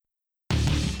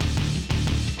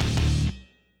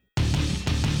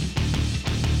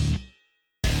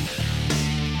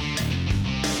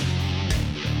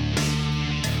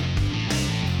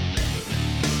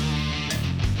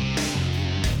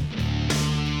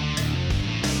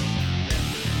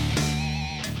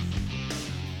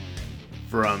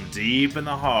From deep in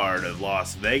the heart of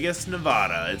Las Vegas,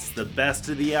 Nevada, it's the Best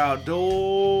of the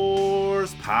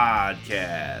Outdoors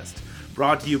podcast.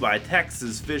 Brought to you by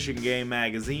Texas Fish and Game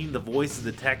Magazine, the voice of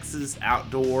the Texas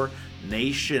outdoor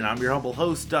nation. I'm your humble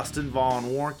host, Dustin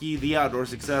Warncke, the outdoor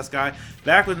success guy,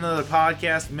 back with another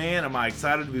podcast. Man, am I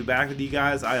excited to be back with you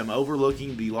guys. I am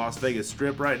overlooking the Las Vegas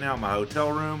Strip right now in my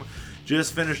hotel room.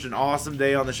 Just finished an awesome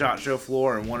day on the SHOT Show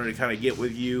floor and wanted to kind of get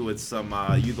with you with some,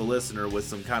 you the listener, with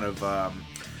some kind of,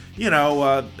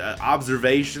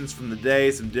 observations from the day,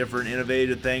 some different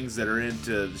innovative things that are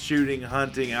into shooting,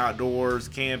 hunting, outdoors,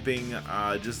 camping,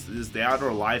 just the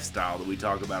outdoor lifestyle that we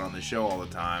talk about on the show all the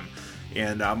time.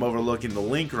 And I'm overlooking the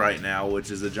Link right now,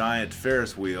 which is a giant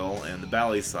Ferris wheel and the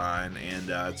Bally sign, and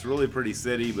it's really a pretty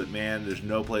city, but man, there's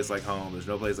no place like home. There's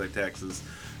no place like Texas.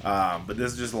 But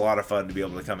this is just a lot of fun to be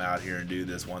able to come out here and do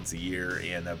this once a year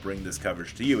and bring this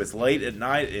coverage to you. It's late at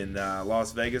night in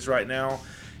Las Vegas right now.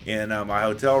 In my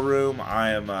hotel room, I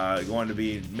am going to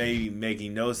be maybe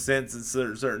making no sense at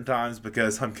certain times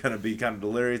because I'm going to be kind of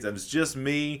delirious, and it's just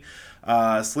me,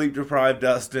 sleep-deprived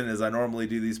Dustin, as I normally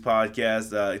do these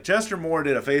podcasts. Chester Moore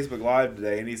did a Facebook Live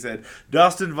today, and he said,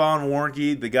 Dustin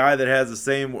Warncke, the guy that has the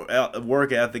same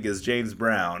work ethic as James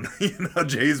Brown.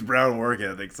 James Brown work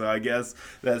ethic. So I guess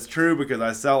that's true because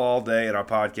I sell all day and I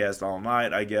podcast all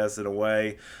night, I guess, in a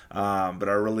way. But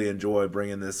I really enjoy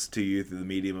bringing this to you through the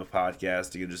medium of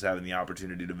podcasting and just having the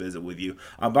opportunity to visit with you.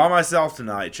 I'm by myself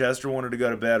tonight. Chester wanted to go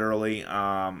to bed early.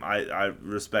 I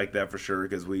respect that for sure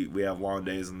because we have long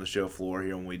days on the show floor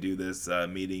here when we do this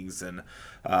meetings, and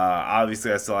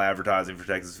obviously I sell advertising for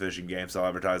Texas Fish and Game, sell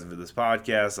advertising for this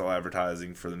podcast, sell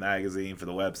advertising for the magazine, for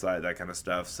the website, that kind of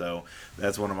stuff. So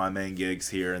that's one of my main gigs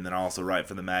here, and then I also write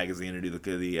for the magazine and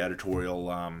do the editorial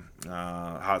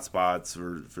hot spots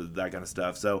for that kind of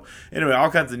stuff. So anyway,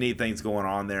 all kinds of neat things going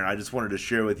on there, and I just wanted to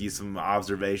share with you some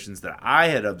observations that I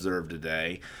had observed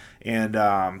today, and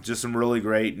just some really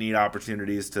great, neat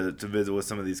opportunities to visit with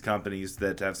some of these companies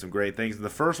that have some great things. And the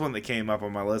first one that came up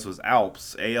on my list was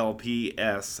ALPS,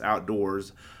 ALPS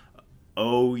Outdoors,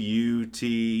 OUTDOORZ,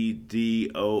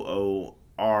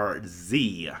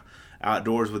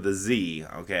 Outdoors with a Z,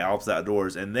 okay, ALPS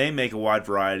Outdoors. And they make a wide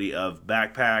variety of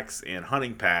backpacks and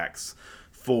hunting packs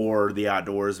for the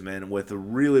outdoorsmen with a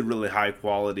really, really high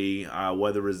quality,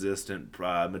 weather-resistant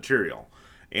material.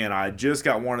 And I just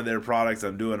got one of their products.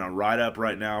 I'm doing a write-up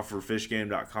right now for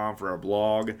fishgame.com for our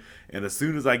blog. And as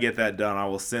soon as I get that done, I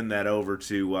will send that over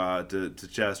to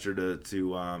Chester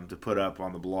to put up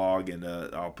on the blog. And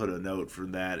I'll put a note for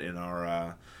that in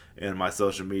our in my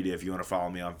social media. If you want to follow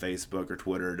me on Facebook or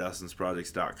Twitter,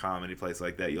 dustinsprojects.com, any place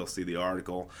like that, you'll see the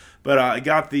article. But I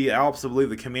got the ALPS, I believe,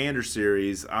 the Commander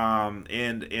series. And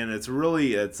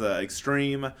it's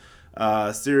extreme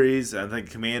series. I think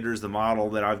Commander's the model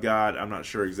that I've got. I'm not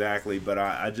sure exactly, but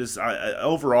I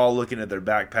overall, looking at their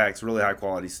backpacks, really high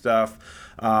quality stuff.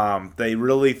 They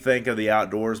really think of the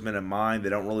outdoorsman in mind. They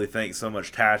don't really think so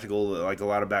much tactical like a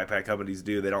lot of backpack companies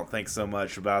do. They don't think so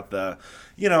much about the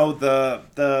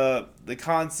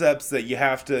concepts that you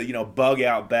have to, bug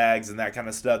out bags and that kind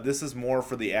of stuff. This is more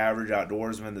for the average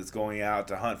outdoorsman that's going out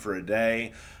to hunt for a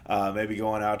day, maybe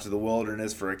going out to the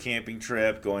wilderness for a camping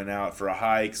trip, going out for a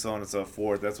hike, so on and so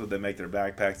forth. That's what they make their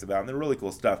backpacks about, and they're really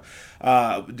cool stuff.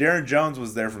 Darren Jones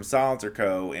was there from Silencer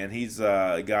Co., and he's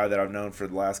a guy that I've known for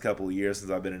the last couple of years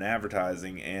since I've been in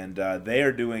advertising, and they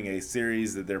are doing a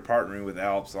series that they're partnering with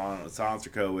ALPS on, what Silencer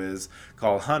Co. is,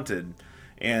 called Hunted.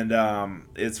 And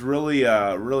it's really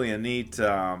a neat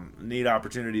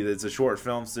opportunity. It's a short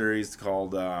film series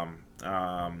called, I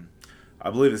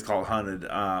believe it's called Hunted.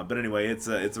 But anyway, it's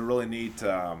a really neat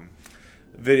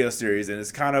video series, and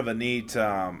it's kind of a neat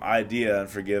idea. And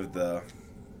forgive the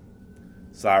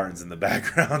sirens in the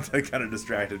background that kind of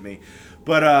distracted me.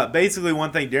 But basically,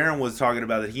 one thing Darren was talking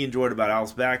about that he enjoyed about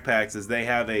ALPS backpacks is they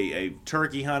have a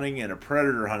turkey hunting and a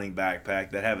predator hunting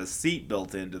backpack that have a seat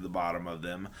built into the bottom of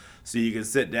them. So you can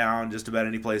sit down just about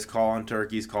any place, call on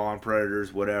turkeys, call on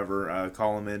predators, whatever,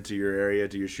 call them into your area,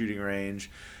 to your shooting range.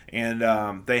 And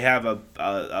they have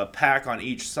a pack on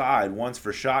each side. One's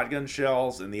for shotgun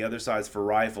shells and the other side's for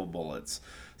rifle bullets.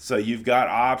 So you've got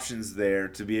options there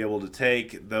to be able to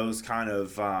take those kind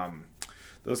of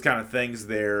things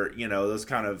there, those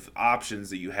kind of options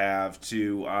that you have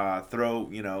to throw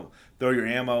throw your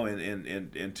ammo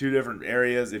in two different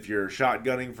areas. If you're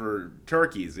shotgunning for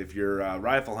turkeys, if you're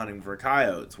rifle hunting for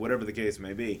coyotes, whatever the case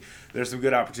may be, there's some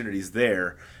good opportunities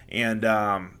there. And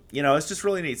it's just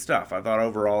really neat stuff. I thought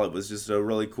overall it was just a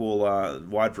really cool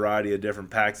wide variety of different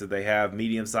packs that they have.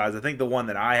 Medium size. I think the one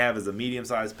that I have is a medium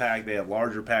size pack. They have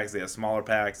larger packs. They have smaller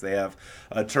packs. They have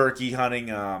a turkey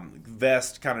hunting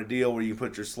vest kind of deal where you can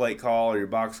put your slate call or your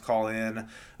box call in.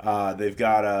 They've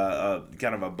got a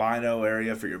kind of a bino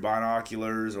area for your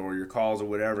binoculars or your calls or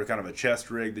whatever, kind of a chest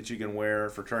rig that you can wear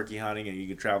for turkey hunting, and you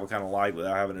can travel kind of light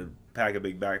without having to pack a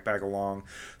big backpack along.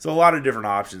 So a lot of different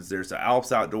options there. So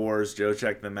ALPS Outdoors, Joe,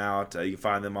 check them out. You can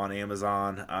find them on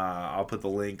Amazon. I'll put the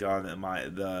link on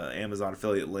the Amazon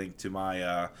affiliate link to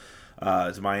my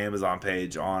Amazon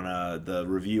page on the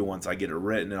review once I get it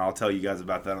written, and I'll tell you guys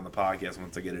about that on the podcast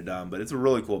once I get it done. But it's a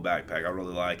really cool backpack. I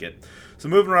really like it. So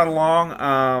moving right along,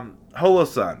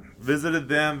 HOLOSUN. Visited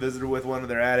with one of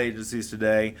their ad agencies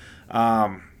today.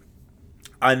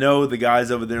 I know the guys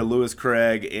over there, Lewis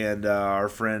Craig and our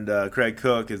friend Craig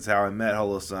Cook is how I met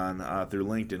HOLOSUN through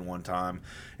LinkedIn one time.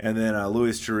 And then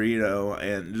Luis Chirito,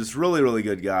 and just really, really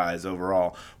good guys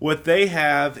overall. What they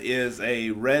have is a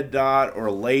red dot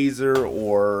or laser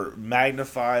or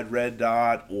magnified red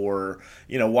dot or,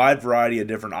 wide variety of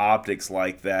different optics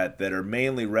like that are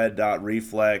mainly red dot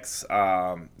reflex,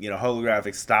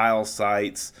 holographic style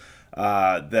sights.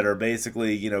 That are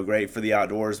basically, great for the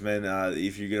outdoorsman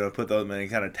if you're going to put them in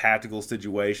kind of tactical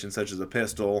situations, such as a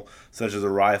pistol, such as a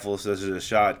rifle, such as a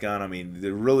shotgun. I mean,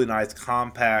 they're really nice,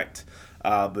 compact,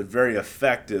 but very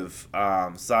effective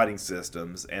sighting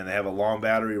systems, and they have a long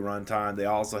battery runtime. They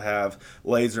also have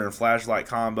laser and flashlight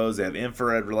combos. They have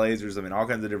infrared lasers. I mean, all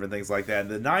kinds of different things like that. And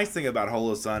the nice thing about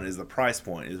HOLOSUN is the price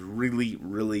point is really,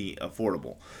 really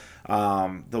affordable.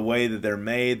 The way that they're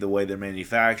made, the way they're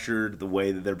manufactured, the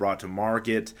way that they're brought to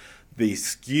market, the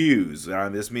SKUs, I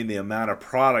just mean the amount of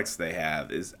products they have,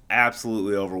 is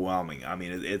absolutely overwhelming. I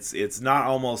mean, it's not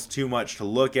almost too much to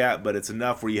look at, but it's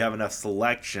enough where you have enough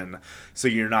selection so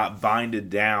you're not binded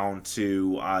down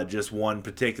to just one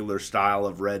particular style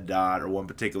of red dot or one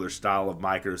particular style of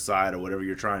micro sight or whatever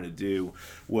you're trying to do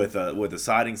with a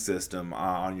sighting system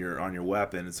on your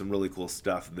weapon. And some really cool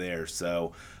stuff there.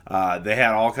 So they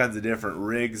had all kinds of different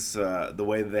rigs. The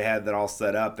way that they had that all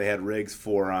set up, they had rigs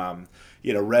for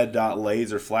red dot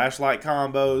laser flashlight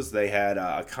combos. They had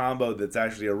a combo that's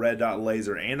actually a red dot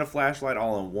laser and a flashlight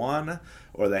all in one,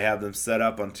 or they have them set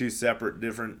up on two separate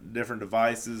different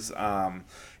devices. And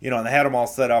they had them all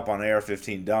set up on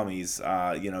AR-15 dummies,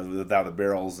 without the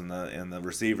barrels and the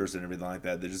receivers and everything like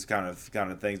that. They're just kind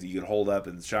of things that you could hold up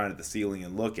and shine at the ceiling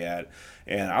and look at.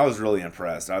 And I was really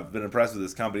impressed. I've been impressed with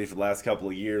this company for the last couple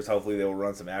of years. Hopefully they will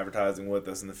run some advertising with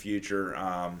us in the future.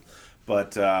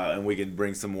 And we can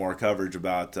bring some more coverage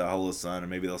about HOLOSUN, and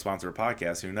maybe they'll sponsor a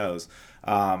podcast. Who knows?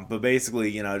 But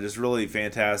basically, just really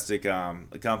fantastic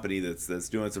company that's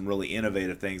doing some really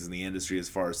innovative things in the industry as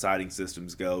far as sighting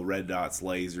systems go, red dots,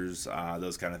 lasers,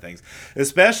 those kind of things.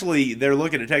 Especially, they're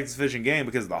looking at Texas Fish and Game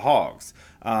because of the hogs.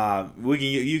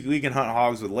 We can hunt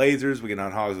hogs with lasers. We can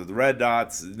hunt hogs with red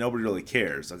dots. Nobody really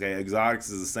cares. Okay, exotics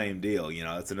is the same deal.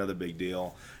 That's another big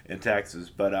deal in Texas.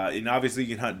 But and obviously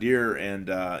you can hunt deer and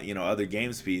other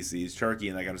game species, turkey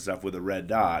and that kind of stuff with a red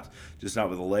dot, just not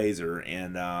with a laser.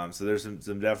 And so there's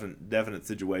some definite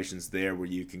situations there where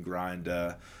you can grind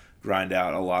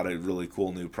out a lot of really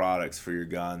cool new products for your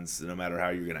guns, no matter how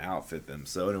you're going to outfit them.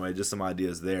 So anyway, just some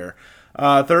ideas there.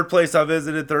 Third place I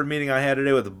visited, third meeting I had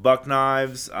today with Buck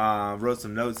Knives. Wrote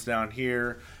some notes down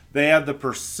here. They have the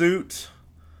Pursuit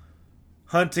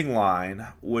hunting line,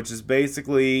 which is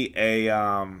basically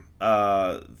a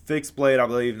fixed blade, I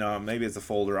believe. No, maybe it's a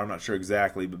folder. I'm not sure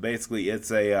exactly, but basically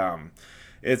it's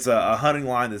a hunting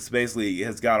line that's basically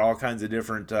has got all kinds of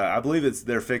different, I believe it's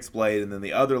their fixed blade, and then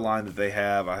the other line that they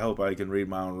have, I hope I can read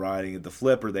my own writing, the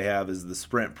flipper they have is the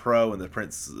Sprint Pro and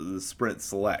the Sprint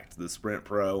Select. The Sprint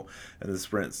Pro and the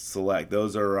Sprint Select.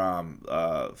 Those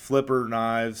are flipper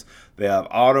knives. They have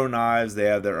auto knives. They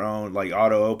have their own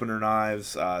auto opener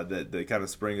knives that kind of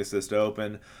spring assist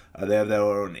open. They have their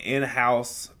own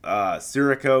in-house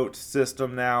Cerakote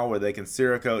system now where they can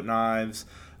Cerakote knives.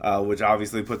 Which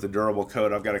obviously puts a durable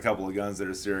coat. I've got a couple of guns that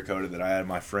are Cerakoted that I had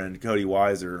my friend Cody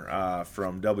Weiser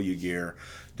from W Gear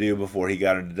do before he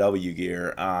got into W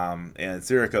Gear. And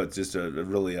Cerakote's just a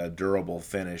really durable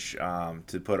finish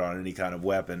to put on any kind of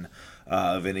weapon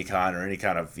of any kind or any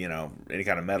kind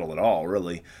of metal at all,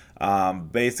 really.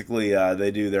 Basically,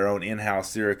 they do their own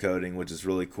in-house Cerakoting, which is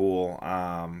really cool.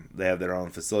 They have their own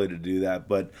facility to do that.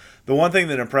 But the one thing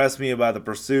that impressed me about the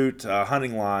Pursuit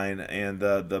hunting line and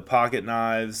the pocket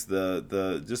knives,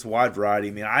 the just wide variety.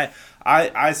 I mean,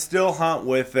 I still hunt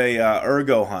with a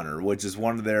Ergo Hunter, which is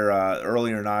one of their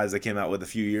earlier knives they came out with a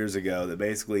few years ago. That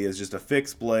basically is just a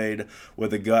fixed blade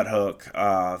with a gut hook,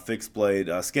 fixed blade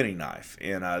skinning knife,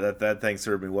 and that thing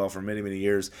served me well for many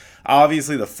years.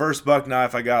 Obviously, the first buck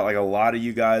knife I got, like a lot of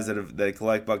you guys that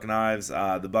collect buck knives,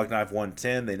 the Buck Knife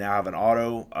 110. They now have an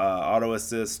auto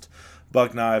assist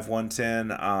buck knife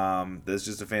 110. That's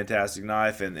just a fantastic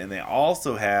knife, and they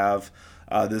also have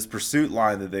this Pursuit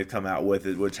line that they've come out with,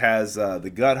 which has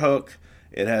the gut hook.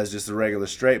 It has just a regular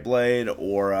straight blade,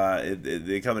 or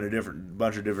they come in a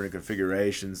bunch of different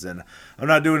configurations. And I'm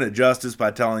not doing it justice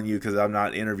by telling you, because I'm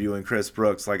not interviewing Chris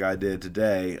Brooks like I did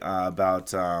today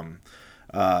about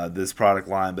this product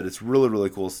line, but it's really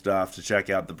cool stuff to check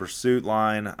out. The Pursuit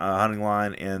line, hunting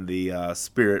line, and the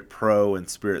Spirit Pro and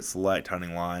Spirit Select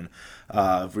hunting line.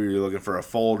 If you're looking for a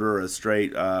folder, a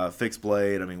straight fixed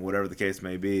blade, I mean, whatever the case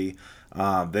may be,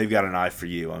 they've got a knife for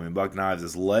you. I mean, Buck Knives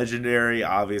is legendary.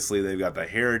 Obviously, they've got the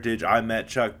heritage. I met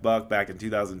Chuck Buck back in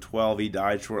 2012. He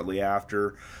died shortly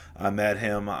after I met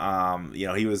him.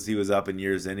 He was up in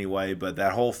years anyway, but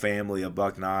that whole family of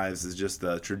Buck Knives is just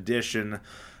the tradition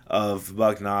of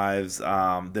Buck Knives.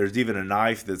 There's even a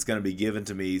knife that's going to be given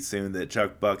to me soon that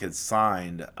Chuck Buck had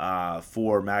signed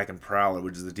for Mac and Prowler,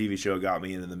 which is a TV show that got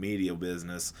me into the media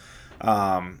business.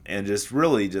 And just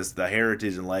really just the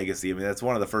heritage and legacy. I mean, that's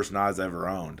one of the first knives I ever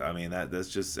owned. I mean, that's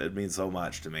just, it means so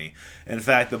much to me. In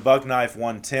fact, the Buck Knife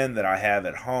 110 that I have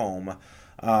at home,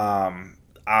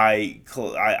 I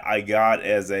got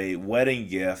as a wedding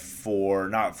gift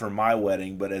not for my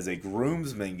wedding, but as a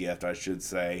groomsman gift, I should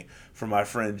say, for my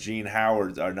friend Gene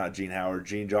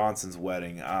Johnson's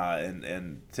wedding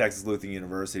in Texas Lutheran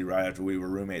University. Right after we were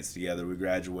roommates together, we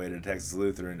graduated at Texas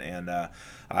Lutheran, and I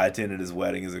attended his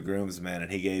wedding as a groomsman,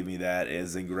 and he gave me that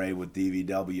as engraved with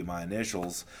DVW, my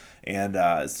initials. And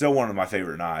it's still one of my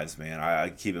favorite knives, man. I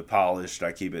keep it polished.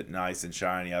 I keep it nice and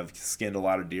shiny. I've skinned a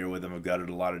lot of deer with them. I've gutted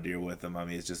a lot of deer with them. I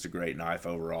mean, it's just a great knife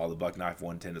overall. The Buck Knife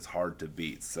 110 is hard to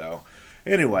beat. So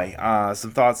anyway, some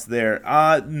thoughts there.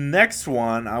 Next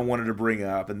one I wanted to bring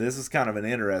up, and this is kind of an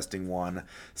interesting one,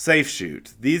 Safe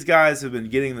Shoot. These guys have been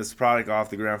getting this product off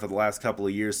the ground for the last couple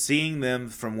of years, seeing them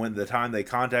from the time they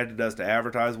contacted us to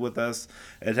advertise with us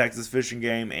at Texas Fish and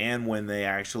Game, and when they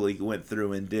actually went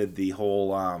through and did the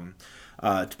whole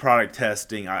product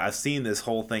testing. I've seen this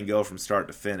whole thing go from start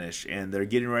to finish, and they're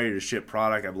getting ready to ship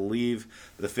product, I believe,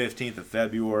 the 15th of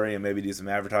February, and maybe do some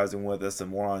advertising with us,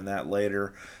 and more on that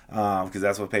later, because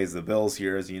that's what pays the bills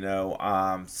here, as you know.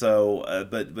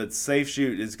 But Safe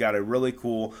Shoot has got a really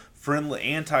cool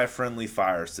anti-friendly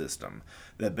fire system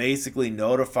that basically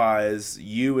notifies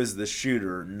you as the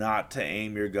shooter not to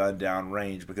aim your gun down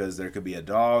range, because there could be a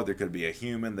dog, there could be a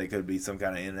human, there could be some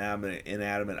kind of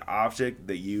inanimate object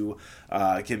that you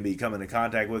can be coming in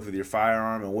contact with your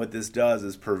firearm. And what this does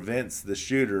is prevents the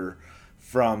shooter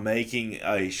from making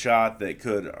a shot that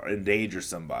could endanger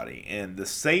somebody. And the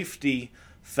safety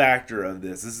factor of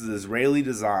this is Israeli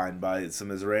designed by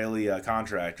some Israeli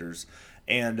contractors.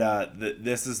 And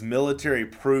this is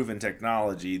military-proven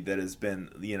technology that has been,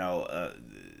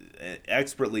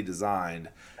 expertly designed.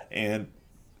 And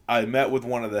I met with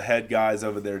one of the head guys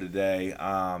over there today,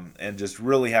 and just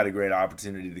really had a great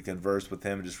opportunity to converse with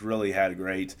him. Just really had a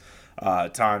great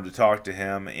time to talk to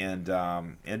him, and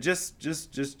just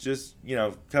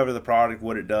cover the product,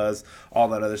 what it does, all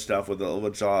that other stuff,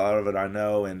 which a lot of it I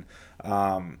know. And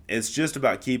it's just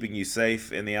about keeping you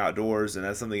safe in the outdoors, and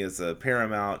that's something that's a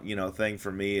paramount, thing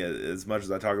for me. As much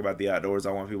as I talk about the outdoors,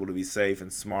 I want people to be safe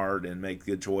and smart and make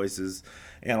good choices.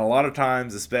 And a lot of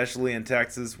times, especially in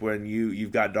Texas, when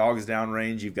you've got dogs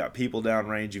downrange, you've got people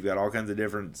downrange, you've got all kinds of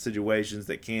different situations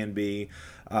that can be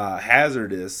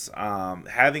hazardous.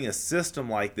 Having a system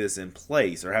like this in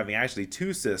place, or having actually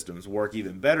two systems work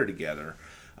even better together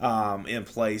in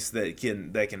place that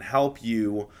can help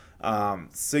you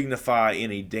signify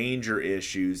any danger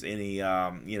issues, any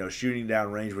shooting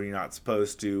down range when you're not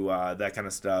supposed to, that kind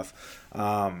of stuff,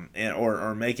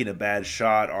 or making a bad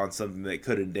shot on something that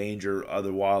could endanger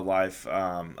other wildlife,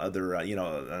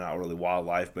 not really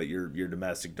wildlife, but your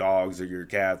domestic dogs or your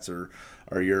cats or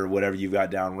your whatever you've got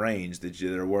down range that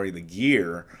are wearing the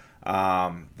gear.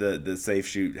 The Safe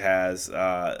Shoot has,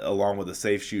 along with the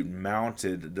Safe Shoot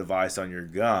mounted device on your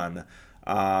gun.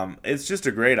 It's just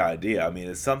a great idea. I mean,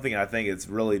 it's something I think it's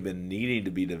really been needing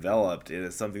to be developed, and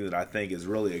it's something that I think is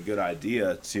really a good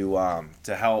idea to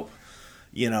help,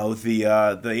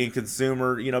 the end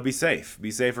consumer,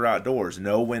 be safer outdoors,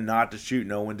 know when not to shoot,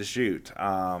 know when to shoot,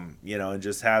 and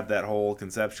just have that whole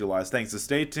conceptualized thing. So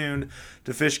stay tuned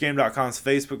to fishgame.com's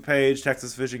Facebook page,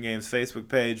 Texas Fishing Games Facebook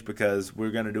page, because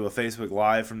we're going to do a Facebook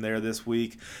Live from there this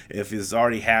week. If it's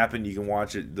already happened, you can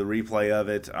watch it, the replay of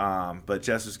it, but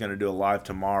Chester's going to do a live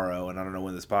tomorrow, and I don't know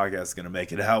when this podcast is going to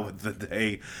make it out with the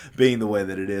day being the way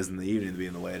that it is and the evening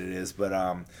being the way it is, but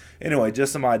anyway,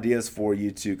 just some ideas for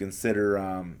you to consider.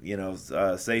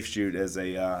 Safe shoot as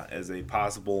a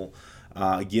possible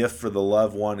gift for the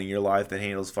loved one in your life that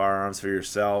handles firearms, for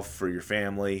yourself, for your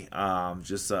family.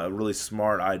 Just a really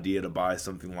smart idea to buy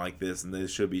something like this, and this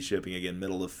should be shipping again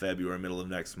middle of February, middle of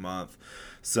next month.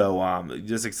 So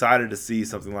just excited to see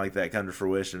something like that come to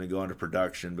fruition and go into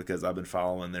production, because I've been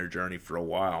following their journey for a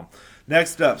while.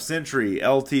 Next up, Sentry,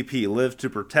 LTP, Live to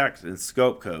Protect, and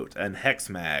Scope Coat, and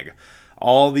Hexmag.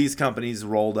 All these companies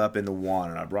rolled up into one,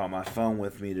 and I brought my phone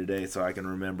with me today so I can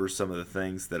remember some of the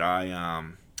things that I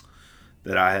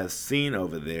have seen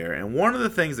over there. And one of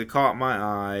the things that caught my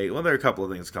eye, well, there are a couple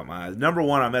of things that caught my eye. Number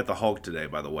one, I met the Hulk today,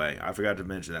 by the way. I forgot to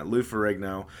mention that. Lou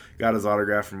Ferrigno, got his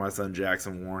autograph from my son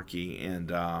Dustin Warncke, and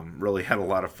really had a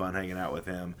lot of fun hanging out with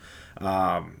him.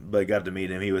 But got to meet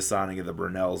him. He was signing at the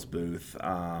Brunel's booth,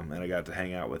 and I got to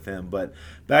hang out with him. But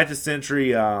back to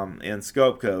Sentry and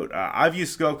Scope Coat. I've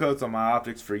used Scope Coats on my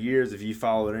optics for years. If you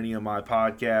followed any of my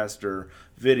podcast or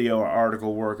video or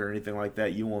article work or anything like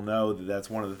that, you will know that that's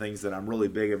one of the things that I'm really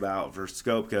big about for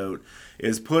Scope Coat,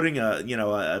 is putting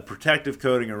a protective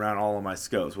coating around all of my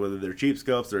scopes, whether they're cheap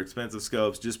scopes or expensive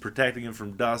scopes, just protecting them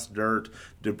from dust, dirt,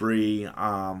 debris,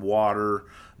 water,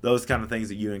 those kind of things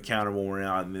that you encounter when we're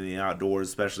out in the outdoors,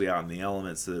 especially out in the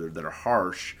elements that are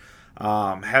harsh.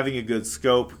 Having a good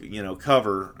scope,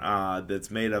 cover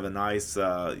that's made of a nice,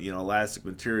 elastic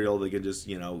material that can just,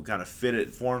 kind of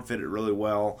form fit it really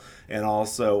well, and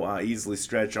also easily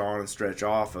stretch on and stretch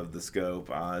off of the scope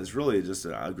is really just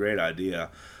a great idea.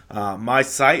 My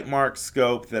sight mark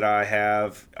scope that I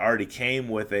have already came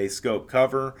with a scope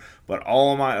cover, but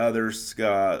all of my other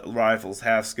rifles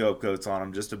have scope coats on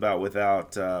them, just about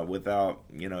without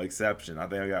exception. I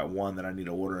think I got one that I need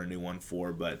to order a new one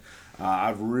for, but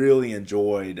I've really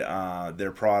enjoyed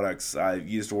their products. I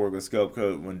used to work with Scope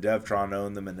Coat when Devtron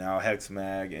owned them, and now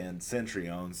Hexmag and Sentry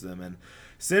owns them. And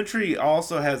Sentry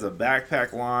also has a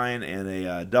backpack line and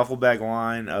a duffel bag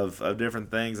line of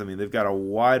different things. I mean, they've got a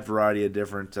wide variety of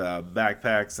different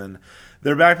backpacks, and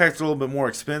their backpacks are a little bit more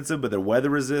expensive, but they're weather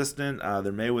resistant.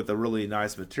 They're made with a really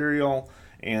nice material,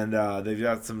 and they've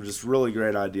got some just really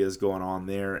great ideas going on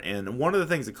there. And one of the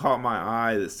things that caught my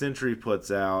eye that Sentry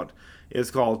puts out is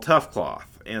called Tough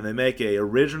Cloth, and they make a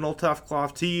original Tough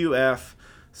Cloth, TUFCOLTH,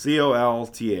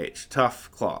 Tough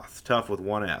Cloth, tough with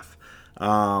one F.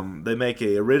 They make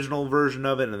a original version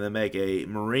of it, and they make a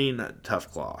marine Tough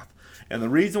Cloth. And the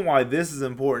reason why this is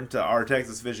important to our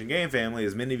Texas Fishing Game family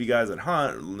is many of you guys that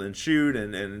hunt and shoot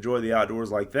and enjoy the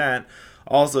outdoors like that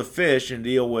also fish and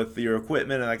deal with your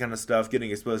equipment and that kind of stuff,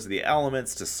 getting exposed to the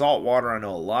elements, to salt water. I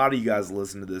know a lot of you guys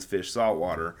listen to this fish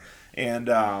saltwater. And,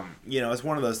 it's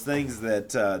one of those things that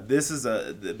this is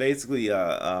basically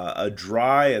a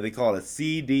dry, they call it a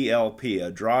CDLP,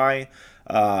 a dry,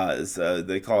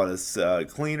 they call it a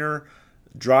cleaner,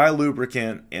 dry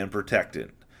lubricant, and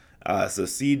protectant. So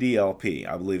CDLP,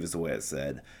 I believe is the way it's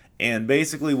said. And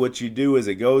basically what you do is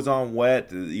it goes on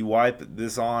wet, you wipe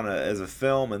this on as a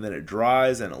film, and then it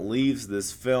dries, and it leaves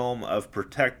this film of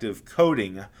protective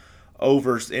coating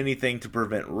over anything to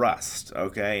prevent rust,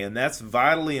 okay? And that's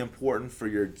vitally important for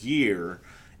your gear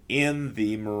in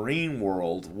the marine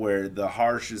world, where the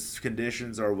harshest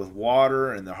conditions are with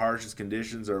water, and the harshest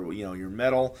conditions are, your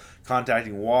metal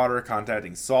contacting water,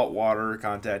 contacting salt water,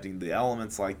 contacting the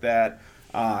elements like that.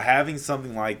 Having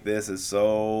something like this is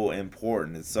so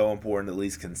important. It's so important to at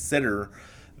least consider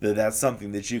that that's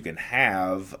something that you can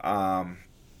have,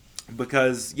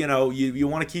 because you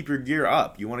want to keep your gear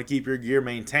up, you want to keep your gear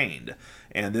maintained,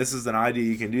 and this is an idea.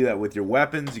 You can do that with your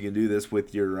weapons, you can do this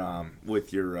with your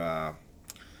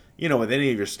with any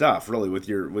of your stuff, really, with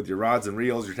your rods and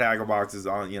reels, your tackle boxes,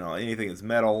 on anything that's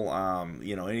metal,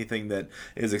 anything that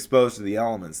is exposed to the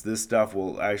elements. This stuff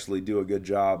will actually do a good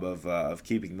job of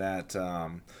keeping that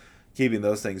keeping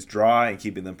those things dry and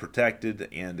keeping them protected,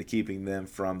 and keeping them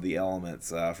from the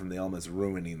elements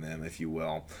ruining them, if you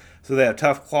will. So they have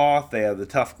Tough Cloth, they have the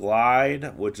Tough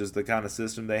Glide, which is the kind of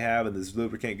system they have, and this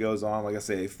lubricant goes on, like I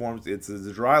say, it's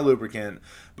a dry lubricant,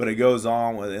 but it goes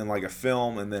on in like a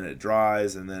film, and then it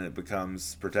dries, and then it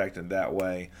becomes protected that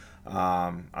way.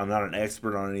 I'm not an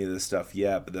expert on any of this stuff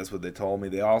yet, but that's what they told me.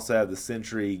 They also have the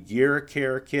Sentry Gear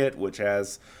Care Kit, which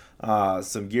has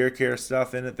some gear care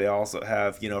stuff in it. They also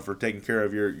have, for taking care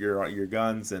of your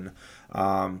guns and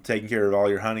taking care of all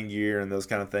your hunting gear and those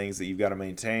kind of things that you've got to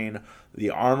maintain. The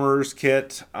Armorer's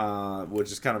Kit,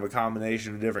 which is kind of a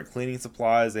combination of different cleaning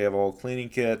supplies. They have a whole cleaning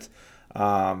kit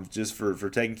just for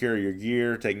taking care of your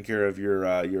gear, taking care of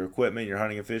your equipment, your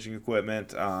hunting and fishing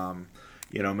equipment.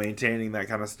 Maintaining that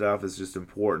kind of stuff is just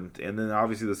important. And then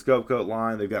obviously the scope coat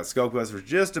line, they've got scope coats for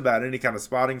just about any kind of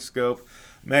spotting scope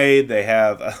made. They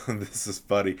have, this is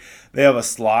funny, they have a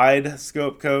slide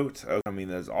scope coat. I mean,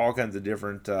 there's all kinds of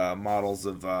different models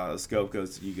of scope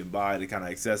coats that you can buy to kind of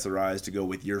accessorize to go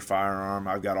with your firearm.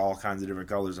 I've got all kinds of different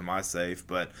colors in my safe,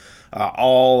 but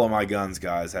all of my guns,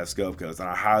 guys, have scope coats, and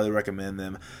I highly recommend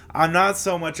them. I'm not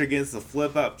so much against the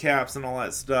flip up caps and all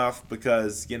that stuff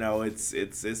because,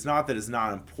 it's not that it's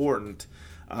not important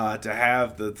to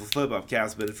have the flip up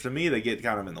caps, but to me they get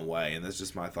kind of in the way, and that's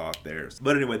just my thought there.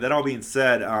 But anyway, that all being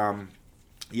said,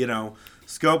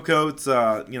 scope coats,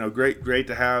 great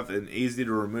to have and easy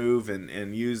to remove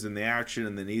and use in the action,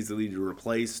 and then easily to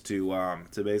replace to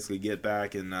basically get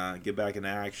back in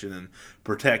action and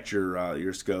protect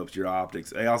your scopes, your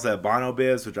optics. They also have bino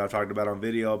bibs, which I've talked about on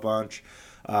video a bunch.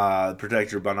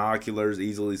 Protect your binoculars,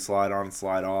 easily slide on,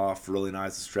 slide off. Really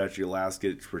nice, stretchy,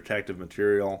 elastic, protective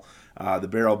material. The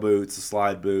barrel boots, the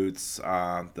slide boots,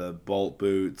 the bolt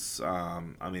boots.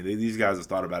 These guys have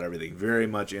thought about everything. Very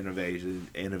much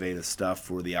innovative stuff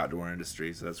for the outdoor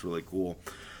industry. So that's really cool.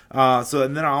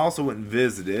 And then I also went and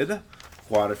visited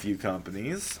quite a few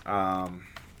companies. I'll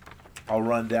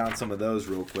run down some of those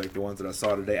real quick. The ones that I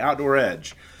saw today. Outdoor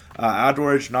Edge.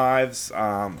 Outdoor Edge knives,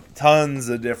 tons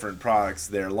of different products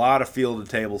there. A lot of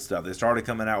field-to-table stuff. They started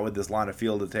coming out with this line of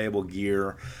field-to-table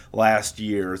gear last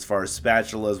year as far as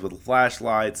spatulas with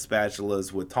flashlights,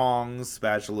 spatulas with tongs,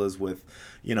 spatulas with,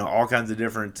 all kinds of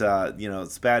different,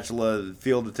 spatula,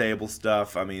 field-to-table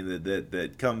stuff. I mean,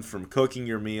 that comes from cooking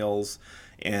your meals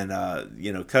and,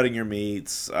 cutting your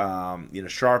meats,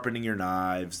 sharpening your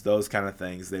knives, those kind of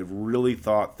things. They've really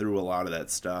thought through a lot of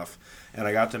that stuff. And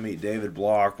I got to meet David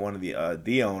Block, one of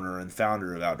the owner and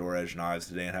founder of Outdoor Edge Knives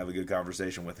today, and have a good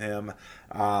conversation with him.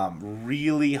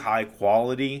 Really high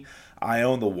quality. I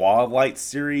own the Wildlight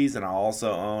series, and I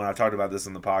also own, I've talked about this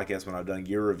in the podcast when I've done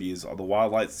gear reviews, the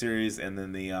Wildlight series, and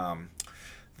then the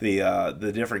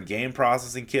different game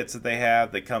processing kits that they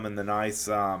have that come in the nice,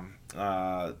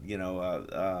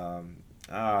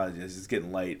 it's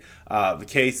getting late. The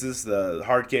cases, the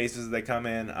hard cases they come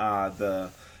in,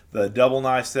 the double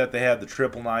knife set they have, the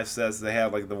triple knife sets they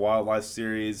have, like the Wildlife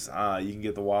series. You can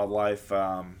get the Wildlight,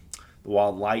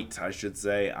 I should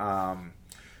say.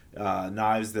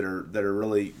 Knives that are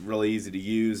really easy to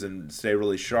use and stay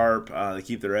really sharp. They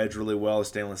keep their edge really well. The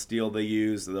stainless steel they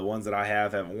use. The ones that I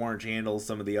have orange handles.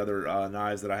 Some of the other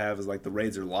knives that I have is like the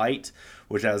Razor Light,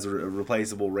 which has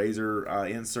replaceable razor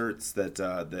inserts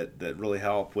that really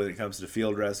help when it comes to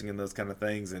field dressing and those kind of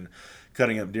things, and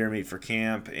cutting up deer meat for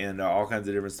camp and all kinds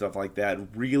of different stuff like that.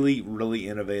 Really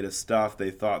innovative stuff.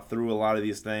 They thought through a lot of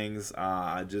these things.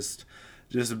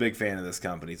 Just a big fan of this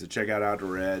company. So check out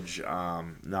Outdoor Edge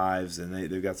knives, and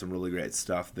they've got some really great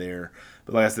stuff there.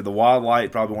 But like I said, the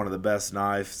Wildlight, probably one of the best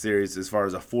knife series as far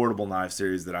as affordable knife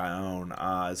series that I own,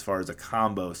 as far as a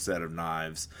combo set of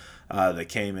knives that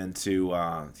came into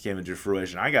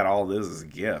fruition. I got all this as a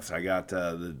gift. I got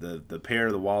the pair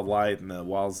of the Wildlight and the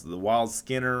Wild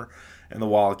Skinner and the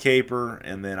Wild Caper,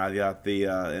 and then I got the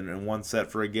and one set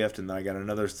for a gift, and then I got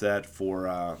another set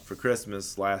for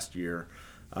Christmas last year.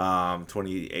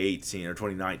 2018 or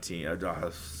 2019.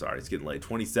 Sorry, it's getting late.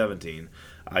 2017.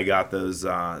 I got those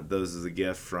as a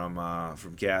gift from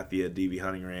Kathy at DB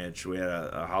Hunting Ranch. We had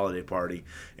a holiday party,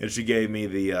 and she gave me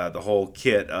the whole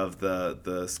kit of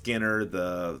the Skinner,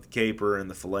 the caper, and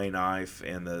the fillet knife,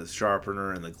 and the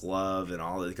sharpener, and the glove, and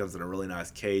all. It comes in a really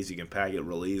nice case. You can pack it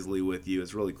real easily with you.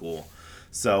 It's really cool.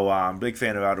 So I'm a big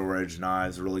fan of Outdoor Edge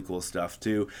knives. Really cool stuff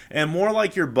too, and more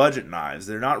like your budget knives.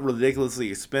 They're not ridiculously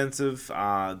expensive.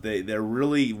 They're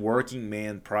really working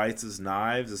man prices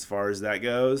knives as far as that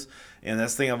goes. And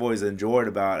that's the thing I've always enjoyed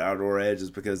about Outdoor Edge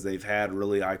is because they've had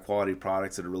really high quality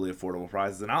products at really affordable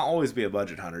prices. And I'll always be a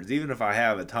budget hunter. Even if I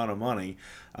have a ton of money,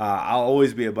 I'll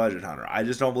always be a budget hunter. I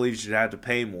just don't believe you should have to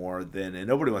pay more than, and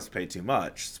nobody wants to pay too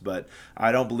much, but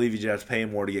I don't believe you should have to pay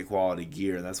more to get quality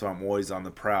gear. And that's why I'm always on the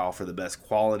prowl for the best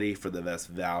quality, for the best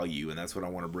value. And that's what I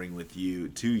want to bring to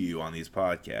you on these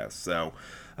podcasts. So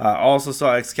also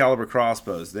saw Excalibur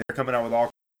Crossbows. They're coming out with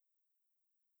all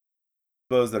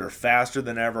that are faster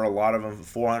than ever. A lot of them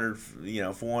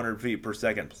 400 feet per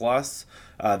second plus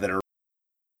that are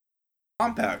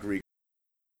compact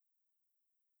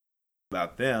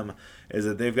about them is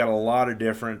that they've got a lot of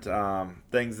different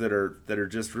things that are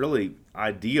just really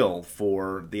ideal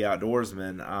for the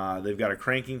outdoorsman. They've got a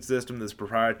cranking system that's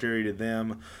proprietary to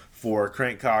them for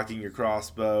crank cocking your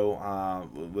crossbow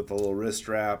with a little wrist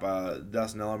strap.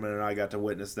 Dustin Ellerman and I got to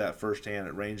witness that firsthand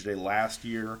at Range Day last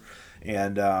year,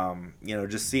 and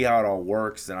just see how it all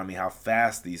works, and I mean how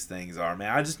fast these things are.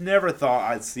 Man, I just never thought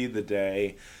I'd see the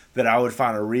day that I would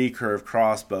find a recurve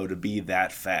crossbow to be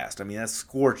that fast. I mean, that's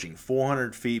scorching,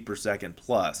 400 feet per second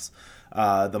plus.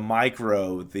 The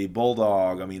Micro, the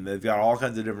Bulldog, I mean, they've got all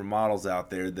kinds of different models out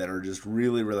there that are just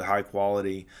really, really high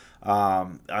quality,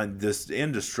 and just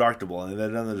indestructible. And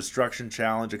they've done the Destruction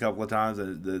Challenge a couple of times.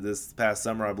 This past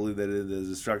summer, I believe they did the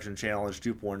Destruction Challenge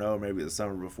 2.0, maybe the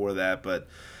summer before that, but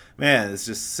man, it's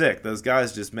just sick. Those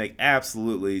guys just make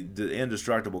absolutely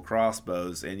indestructible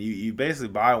crossbows, and you basically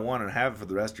buy one and have it for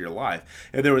the rest of your life.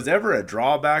 If there was ever a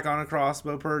drawback on a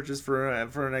crossbow purchase for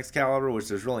an Excalibur, which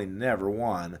there's really never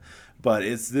one, but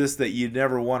it's this that you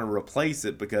never want to replace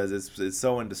it because it's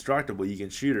so indestructible. You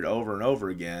can shoot it over and over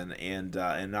again and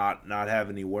not have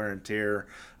any wear and tear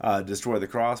destroy the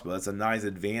crossbow. That's a nice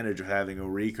advantage of having a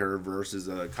recurve versus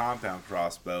a compound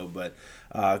crossbow. But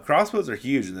crossbows are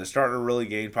huge, and they're starting to really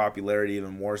gain popularity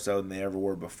even more so than they ever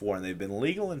were before. And they've been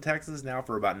legal in Texas now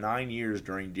for about 9 years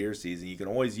during deer season. You can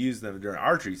always use them during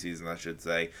archery season, I should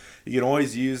say. You can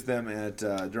always use them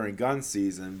during gun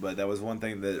season, but that was one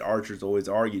thing that archers always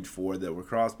argued for, that were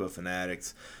crossbow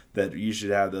fanatics, that you should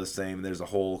have those same. There's a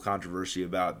whole controversy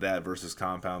about that versus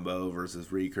compound bow versus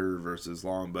recurve versus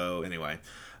longbow. Anyway,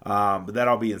 but that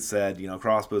all being said,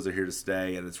 crossbows are here to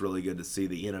stay, and it's really good to see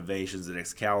the innovations that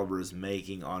Excalibur is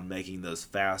making on making those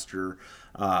faster,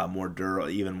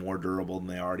 even more durable than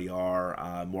they already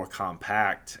are, more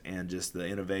compact, and just the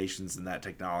innovations in that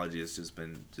technology has just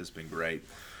been great.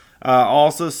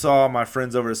 Also saw my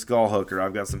friends over at Skull Hooker.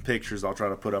 I've got some pictures I'll try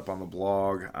to put up on the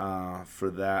blog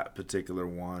for that particular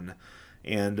one.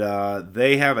 And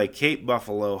they have a Cape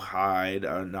Buffalo head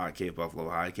that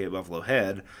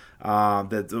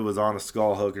was on a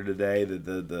Skull Hooker today.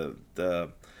 The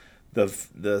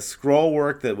scroll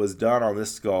work that was done on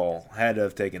this skull had to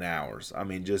have taken hours. I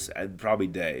mean, just probably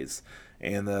days.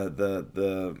 And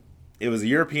it was a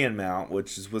European mount,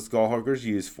 which is what Skull Hookers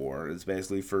used for. It's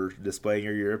basically for displaying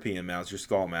your European mounts, your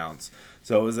skull mounts.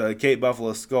 So it was a Cape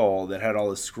Buffalo skull that had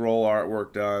all this scroll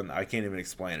artwork done. I can't even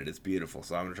explain it. It's beautiful.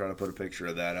 So I'm going to try to put a picture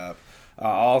of that up.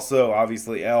 Also,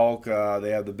 obviously, elk. They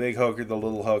have the big hooker, the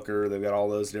little hooker. They've got all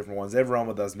those different ones. They've run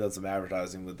with us and done some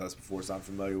advertising with us before, so I'm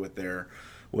familiar with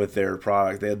their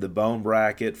product. They had the bone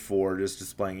bracket for just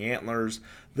displaying antlers.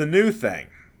 The new thing,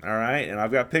 all right, and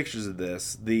I've got pictures of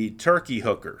this, the turkey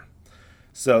hooker.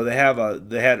 So they had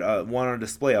one on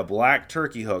display, a black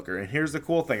turkey hooker, and here's the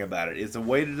cool thing about it. It's a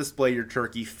way to display your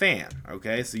turkey fan,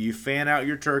 okay? So you fan out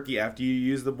your turkey after you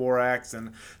use the borax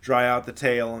and dry out the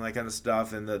tail and that kind of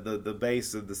stuff, and the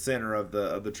base of the center of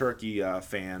the turkey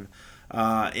fan.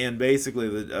 And basically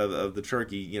of the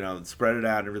turkey, spread it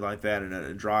out and everything like that,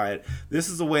 and dry it. This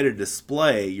is a way to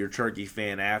display your turkey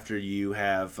fan after you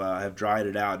have dried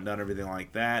it out and done everything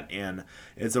like that. And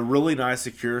it's a really nice,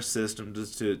 secure system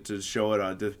just to show it,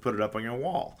 to put it up on your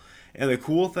wall. And the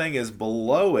cool thing is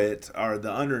below it, or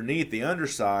the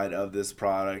underside of this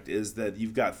product, is that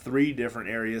you've got 3 different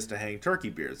areas to hang turkey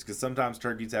beards, because sometimes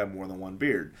turkeys have more than one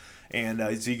beard. And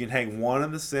so you can hang one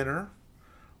in the center,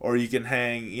 or you can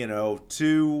hang,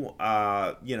 two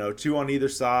on either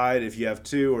side if you have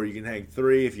 2, or you can hang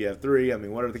 3 if you have 3. I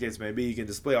mean, whatever the case may be, you can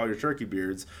display all your turkey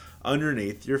beards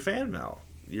underneath your fan mount,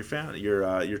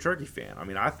 your turkey fan. I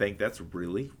mean, I think that's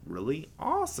really, really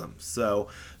awesome. So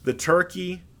the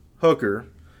turkey hooker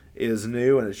is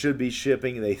new, and it should be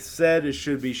shipping. They said it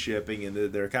should be shipping, and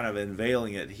they're kind of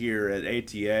unveiling it here at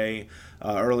ATA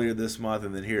earlier this month,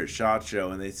 and then here at SHOT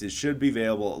Show, and it should be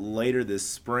available later this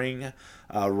spring,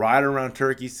 right around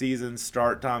turkey season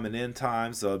start time and end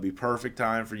time. So it'd be perfect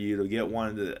time for you to get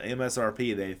one. The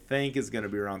MSRP they think is going to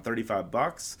be around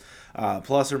 $35,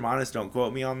 plus or minus. Don't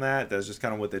quote me on that. That's just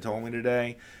kind of what they told me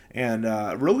today. And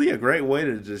really a great way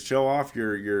to just show off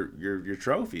your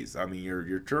trophies. I mean,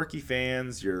 your turkey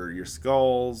fans, your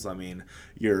skulls. I mean,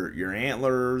 your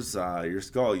antlers, your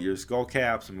skull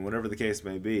caps. I mean, whatever the case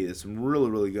may be. There's some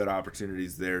really good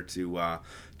opportunities there to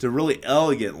really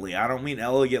elegantly. I don't mean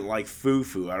elegant like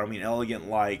foo-foo. I don't mean elegant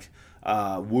like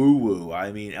woo-woo.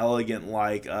 I mean, elegant,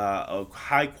 like a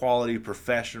high-quality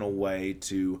professional way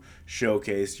to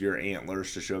showcase your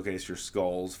antlers, to showcase your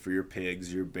skulls for your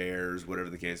pigs, your bears, whatever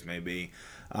the case may be.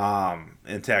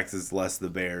 In Texas, less the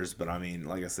bears, but I mean,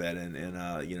 like I said,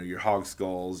 in your hog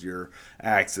skulls, your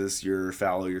axis, your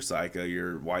fallow, your psycho,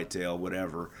 your whitetail,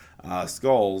 whatever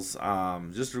skulls.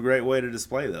 Just a great way to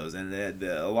display those. And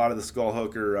a lot of the skull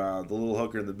hooker, the little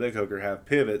hooker and the big hooker have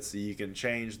pivots, so you can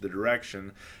change the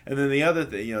direction. And then the other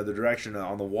thing, the direction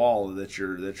on the wall that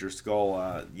your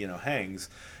skull hangs.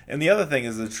 And the other thing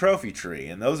is the trophy tree,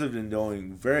 and those have been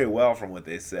doing very well from what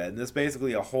they said. And it's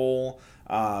basically a whole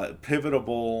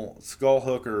pivotable skull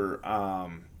hooker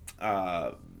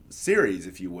series,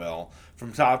 if you will,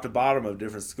 from top to bottom of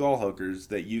different skull hookers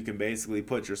that you can basically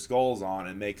put your skulls on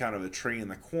and make kind of a tree in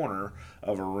the corner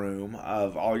of a room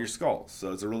of all your skulls.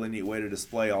 So it's a really neat way to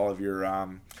display all of your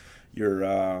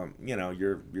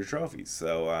trophies.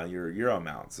 So your Euro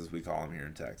mounts, as we call them here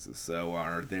in Texas. So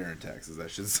or there in Texas, I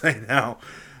should say now.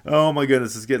 Oh my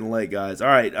goodness, it's getting late, guys. All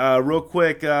right, real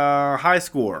quick,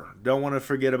 HYSKORE. Don't want to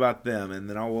forget about them, and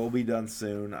then we'll be done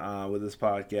soon with this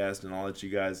podcast, and I'll let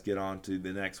you guys get on to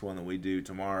the next one that we do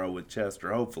tomorrow with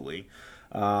Chester, hopefully.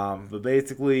 But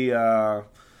basically,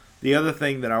 the other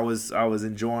thing that I was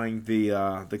enjoying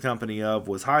the company of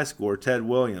was HYSKORE. Ted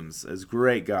Williams is a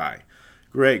great guy.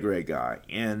 Great guy.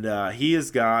 And he has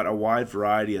got a wide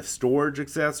variety of storage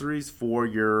accessories for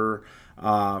your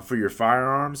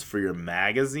firearms, for your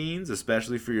magazines,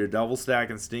 especially for your double stack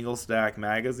and single stack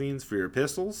magazines, for your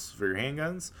pistols, for your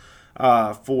handguns,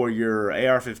 for your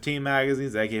AR-15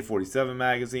 magazines, AK-47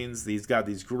 magazines. He's got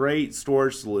these great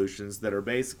storage solutions that are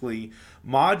basically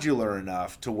modular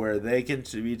enough to where they can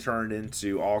be turned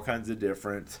into all kinds of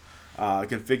different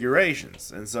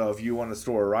configurations. And so if you want to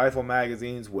store rifle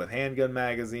magazines with handgun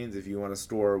magazines, if you want to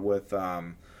store with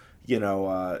your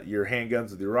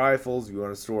handguns with your rifles, if you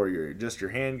want to store your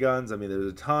handguns, I mean,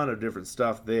 there's a ton of different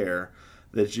stuff there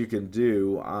that you can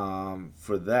do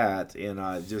for that.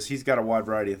 And he's got a wide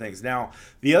variety of things. Now,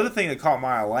 the other thing that caught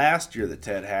my eye last year that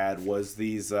Ted had was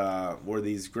these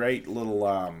great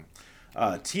little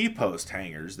T-post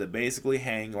hangers that basically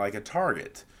hang like a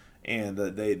target. And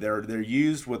they're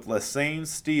used with the same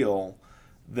steel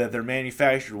that they're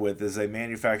manufactured with as they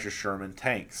manufacture Sherman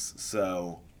tanks.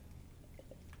 So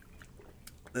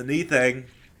the neat thing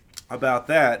about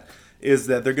that is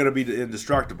that they're going to be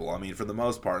indestructible. I mean, for the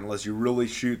most part, unless you really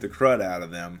shoot the crud out of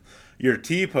them. Your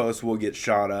T-posts will get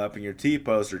shot up, and your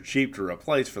T-posts are cheap to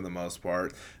replace for the most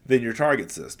part than your target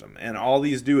system. And all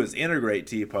these do is integrate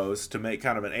T-posts to make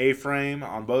kind of an A-frame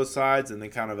on both sides and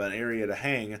then kind of an area to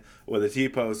hang with a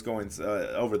T-post going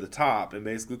over the top, and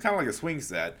basically kind of like a swing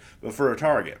set, but for a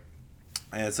target.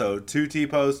 And so 2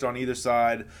 T-posts on either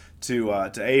side to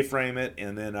A-frame it,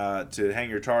 and then to hang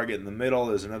your target in the middle.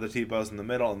 There's another T-post in the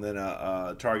middle, and then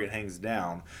a target hangs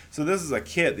down. So this is a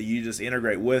kit that you just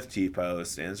integrate with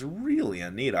T-posts, and it's really a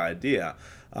neat idea.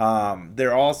 There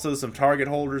are also some target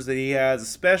holders that he has,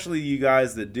 especially you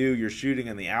guys that do your shooting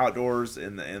in the outdoors,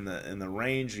 in the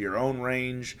range, your own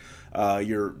range,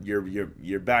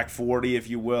 your back 40, if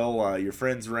you will, your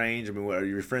friend's range,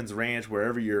 your friend's ranch,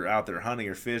 wherever you're out there hunting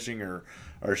or fishing or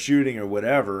shooting or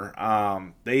whatever.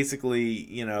 Basically,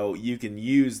 you can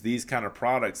use these kind of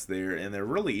products there, and they're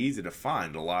really easy to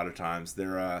find a lot of times.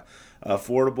 They're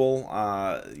affordable,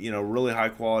 really high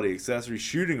quality accessories.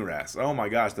 Shooting rests. Oh my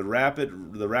gosh, the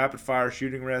rapid fire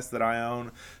shooting rest that I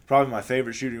own, probably my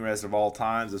favorite shooting rest of all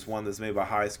times. Is one that's made by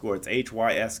HYSKORE. It's HYSKORE.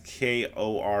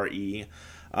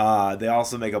 They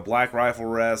also make a black rifle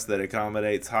rest that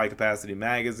accommodates high capacity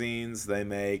magazines. They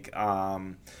make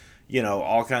all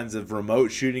kinds of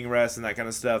remote shooting rests and that kind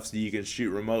of stuff, so you can shoot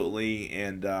remotely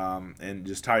and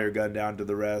just tie your gun down to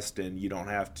the rest, and you don't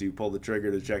have to pull the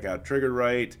trigger to check out trigger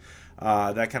rate,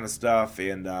 that kind of stuff,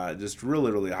 and just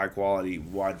really high quality,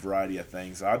 wide variety of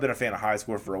things. I've been a fan of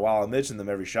HYSKORE for a while. I mention them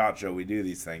every SHOT Show we do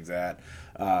these things at,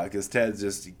 because Ted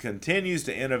just continues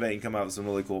to innovate and come up with some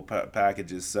really cool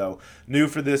packages. So new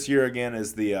for this year again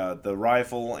is the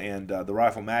rifle and the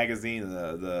rifle magazine,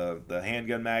 the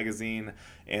handgun magazine,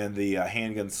 and the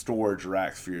handgun storage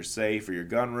racks for your safe or your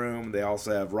gun room. They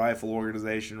also have rifle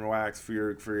organization racks for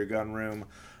your gun room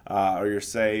or your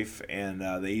safe, and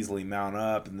they easily mount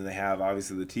up. And then they have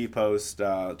obviously the T-post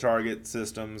target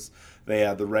systems. They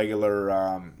have the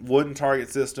regular wooden target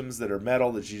systems that are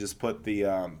metal that you just put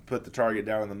the target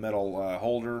down in the metal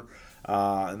holder.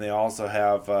 And they also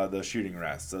have the shooting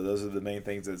rests. So those are the main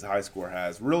things that HYSKORE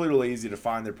has. Really easy to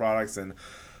find their products in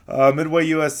Midway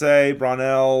USA,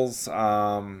 Brownells,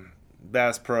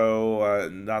 Bass Pro,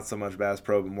 not so much Bass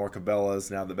Pro, but more Cabela's.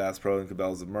 Now that Bass Pro and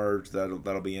Cabela's have merged,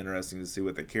 that'll be interesting to see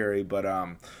what they carry. But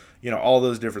all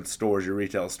those different stores, your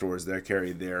retail stores, they're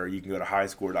carried there. You can go to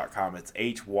HYSKORE.com. It's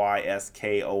HYSKORE,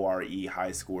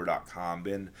 HYSKORE.com.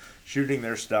 Been shooting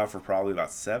their stuff for probably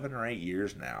about 7 or 8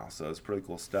 years now, so it's pretty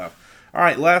cool stuff. All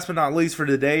right, last but not least for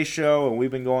today's show, and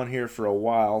we've been going here for a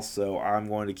while, so I'm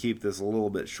going to keep this a little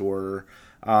bit shorter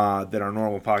than our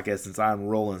normal podcast since I'm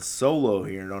rolling solo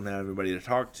here and don't have anybody to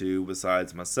talk to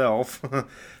besides myself.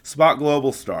 Spot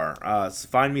Globalstar.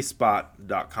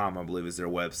 Findmespot.com, I believe, is their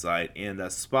website.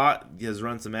 And Spot has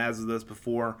run some ads with us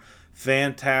before.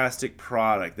 Fantastic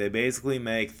product. They basically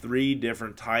make 3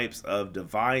 different types of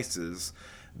devices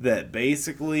that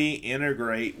basically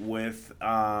integrate with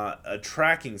a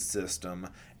tracking system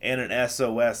and an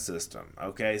SOS system.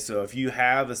 Okay, so if you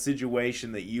have a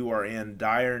situation that you are in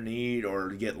dire need or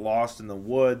get lost in the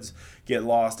woods, get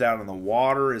lost out in the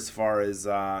water as far as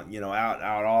out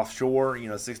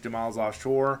offshore, 60 miles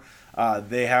offshore,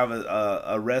 they have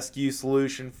a rescue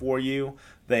solution for you.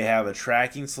 They have a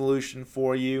tracking solution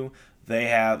for you. They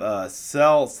have a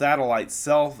satellite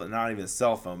phone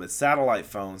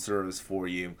service for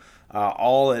you.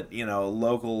 All at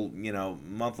local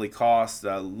monthly cost,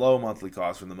 low monthly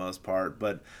cost for the most part,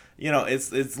 but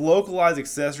it's localized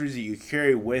accessories that you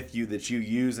carry with you that you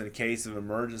use in case of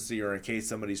emergency or in case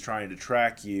somebody's trying to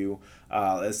track you,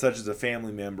 as such as a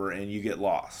family member, and you get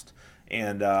lost.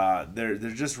 And they're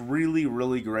just really,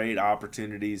 really great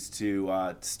opportunities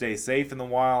to stay safe in the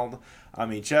wild. I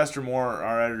mean, Chester Moore,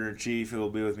 our editor-in-chief, who will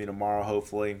be with me tomorrow,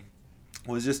 hopefully,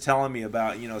 was just telling me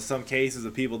about, some cases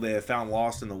of people they have found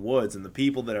lost in the woods, and the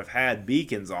people that have had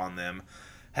beacons on them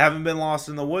haven't been lost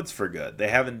in the woods for good. They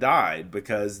haven't died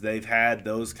because they've had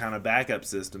those kind of backup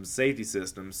systems, safety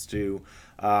systems to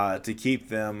keep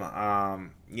them,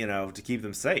 to keep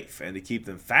them safe and to keep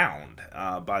them found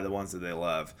by the ones that they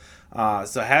love.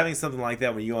 So having something like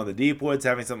that when you go in the deep woods,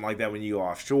 having something like that when you go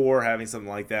offshore, having something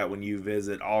like that when you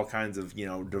visit all kinds of,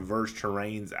 diverse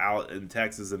terrains out in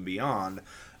Texas and beyond,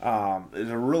 is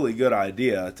a really good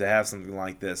idea to have something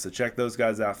like this. So check those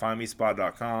guys out,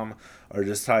 findmespot.com, or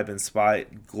just type in Spot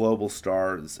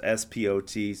Globalstar,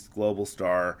 SPOT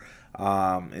Globalstar,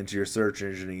 into your search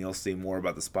engine, and you'll see more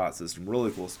about the Spot system. Really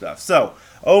cool stuff. So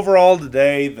overall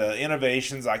today, the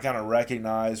innovations I kind of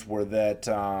recognized were that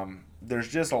there's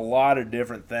just a lot of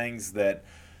different things that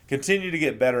continue to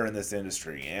get better in this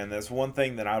industry, and that's one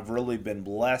thing that I've really been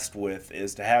blessed with,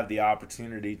 is to have the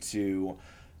opportunity to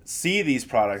see these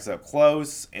products up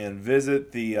close and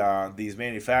visit these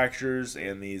manufacturers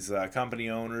and these company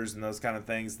owners and those kind of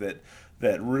things that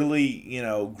really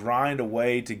grind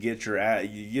away to get you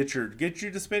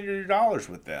to spend your dollars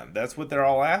with them. That's what they're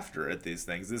all after at these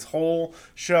things. This whole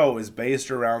show is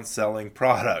based around selling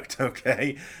product,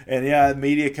 okay? And yeah,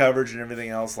 media coverage and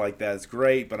everything else like that is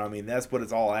great, but I mean that's what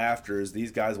it's all after, is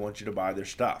these guys want you to buy their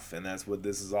stuff, and that's what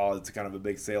this is all. It's kind of a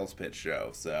big sales pitch show.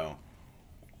 So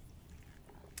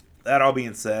that all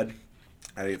being said,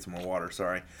 I had to get some more water,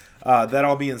 sorry. That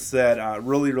all being said,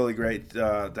 really, really great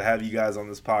to have you guys on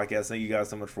this podcast. Thank you guys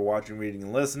so much for watching, reading,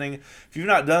 and listening. If you've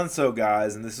not done so,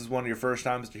 guys, and this is one of your first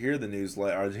times to hear the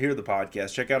newsletter or to hear the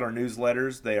podcast, check out our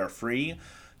newsletters. They are free.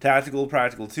 Tactical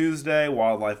Practical Tuesday,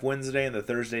 Wildlife Wednesday, and the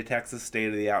Thursday Texas State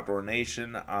of the Outdoor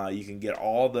Nation. You can get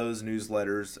all those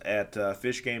newsletters at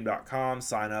fishgame.com.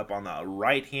 Sign up on the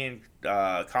right-hand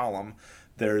column.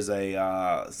 There's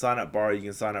a sign-up bar. You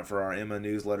can sign up for our Emma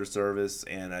newsletter service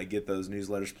and get those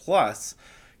newsletters. Plus,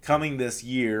 coming this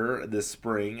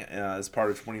spring, as part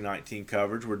of 2019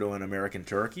 coverage, we're doing American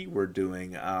Turkey. We're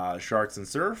doing Sharks and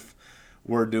Surf.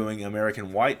 We're doing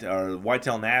American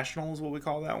Whitetail National is what we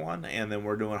call that one. And then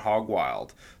we're doing Hog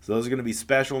Wild. So those are going to be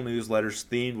special newsletters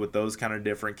themed with those kind of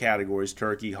different categories: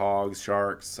 turkey, hogs,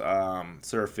 sharks,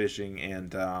 surf fishing,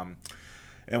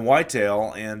 and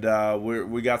whitetail, and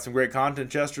we got some great content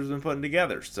Chester's been putting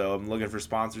together. So I'm looking for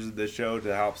sponsors of this show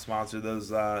to help sponsor those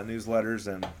newsletters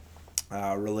and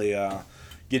really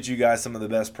get you guys some of the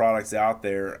best products out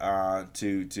there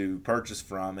to purchase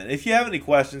from. And if you have any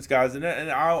questions, guys, and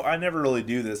I never really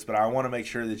do this, but I want to make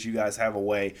sure that you guys have a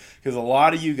way, because a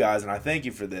lot of you guys, and I thank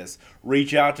you for this,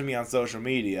 reach out to me on social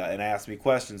media and ask me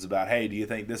questions about, hey, do you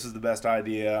think this is the best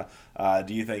idea?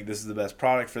 Do you think this is the best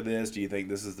product for this? Do you think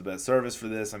this is the best service for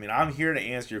this? I mean, I'm here to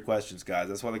answer your questions, guys.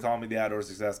 That's why they call me the Outdoor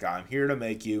Success Guy. I'm here to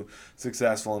make you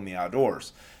successful in the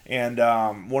outdoors. And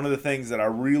one of the things that I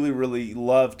really, really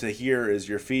love to hear is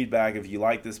your feedback. If you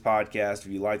like this podcast,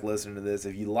 if you like listening to this,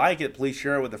 if you like it, please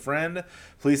share it with a friend.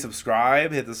 Please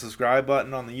subscribe. Hit the subscribe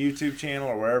button on the YouTube channel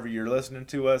or wherever you're listening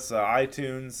to us,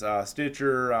 iTunes,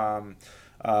 Stitcher,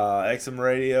 XM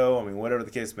radio. I mean, whatever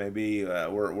the case may be,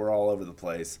 we're all over the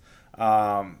place.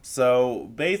 So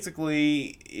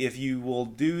basically, if you will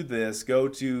do this, go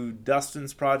to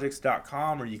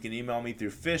dustinsprojects.com, or you can email me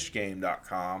through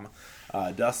fishgame.com,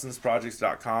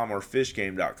 dustinsprojects.com or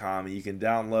fishgame.com, and you can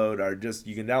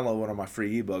download one of my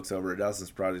free ebooks over at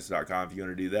dustinsprojects.com if you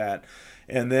want to do that.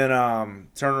 And then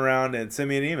turn around and send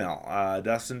me an email,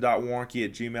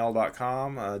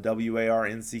 dustin.warncke@gmail.com,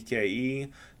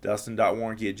 WARNCKE,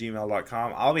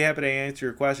 dustin.warncke@gmail.com. I'll be happy to answer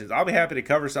your questions. I'll be happy to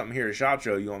cover something here at SHOT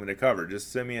Show you want me to cover.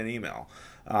 Just send me an email,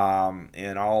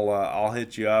 and I'll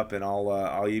hit you up, and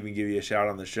I'll even give you a shout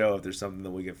on the show if there's something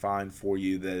that we can find for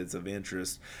you that is of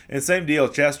interest. And same deal,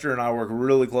 Chester and I work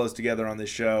really close together on this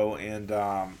show, and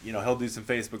he'll do some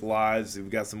Facebook Lives. We've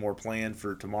got some more planned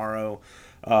for tomorrow.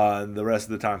 And the rest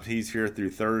of the time he's here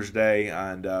through Thursday,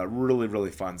 and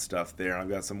really fun stuff there. I've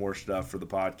got some more stuff for the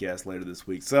podcast later this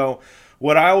week. So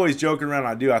what I always joke around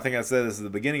I think I said this at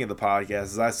the beginning of the podcast,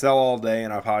 is I sell all day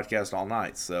and I podcast all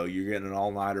night. So you're getting an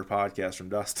all-nighter podcast from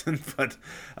Dustin. But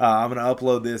I'm going to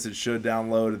upload this. It should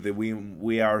download at the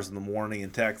wee hours in the morning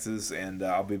in Texas, and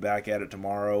I'll be back at it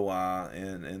tomorrow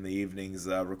in the evenings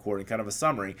recording kind of a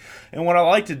summary. And what I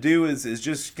like to do is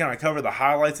just kind of cover the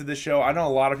highlights of this show. I know a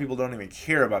lot of people don't even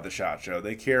care about the SHOT Show.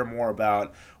 They care more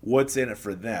about what's in it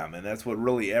for them, and that's what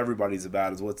really everybody's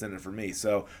about, is what's in it for me.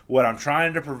 So what I'm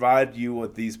trying to provide you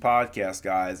with these podcasts,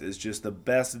 guys, is just the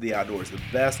best of the outdoors, the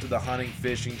best of the hunting,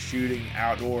 fishing, shooting,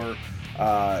 outdoor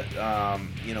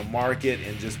market,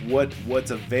 and just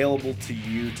what's available to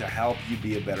you to help you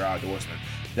be a better outdoorsman.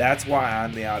 That's why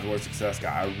I'm the Outdoor Success Guy.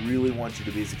 I really want you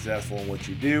to be successful in what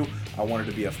you do. I want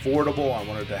it to be affordable. I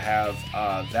want it to have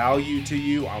value to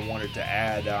you. I want it to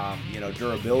add,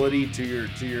 durability to your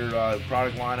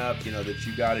product lineup. That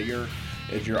you got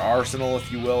at your arsenal,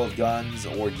 if you will, of guns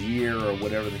or gear or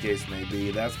whatever the case may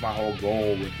be. That's my whole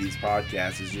goal with these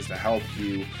podcasts, is just to help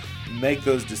you make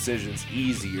those decisions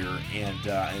easier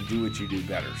and do what you do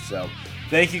better. So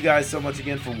thank you guys so much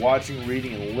again for watching,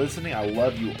 reading, and listening. I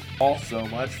love you all so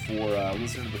much for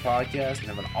listening to the podcast, and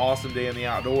have an awesome day in the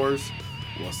outdoors.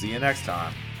 We'll see you next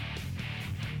time.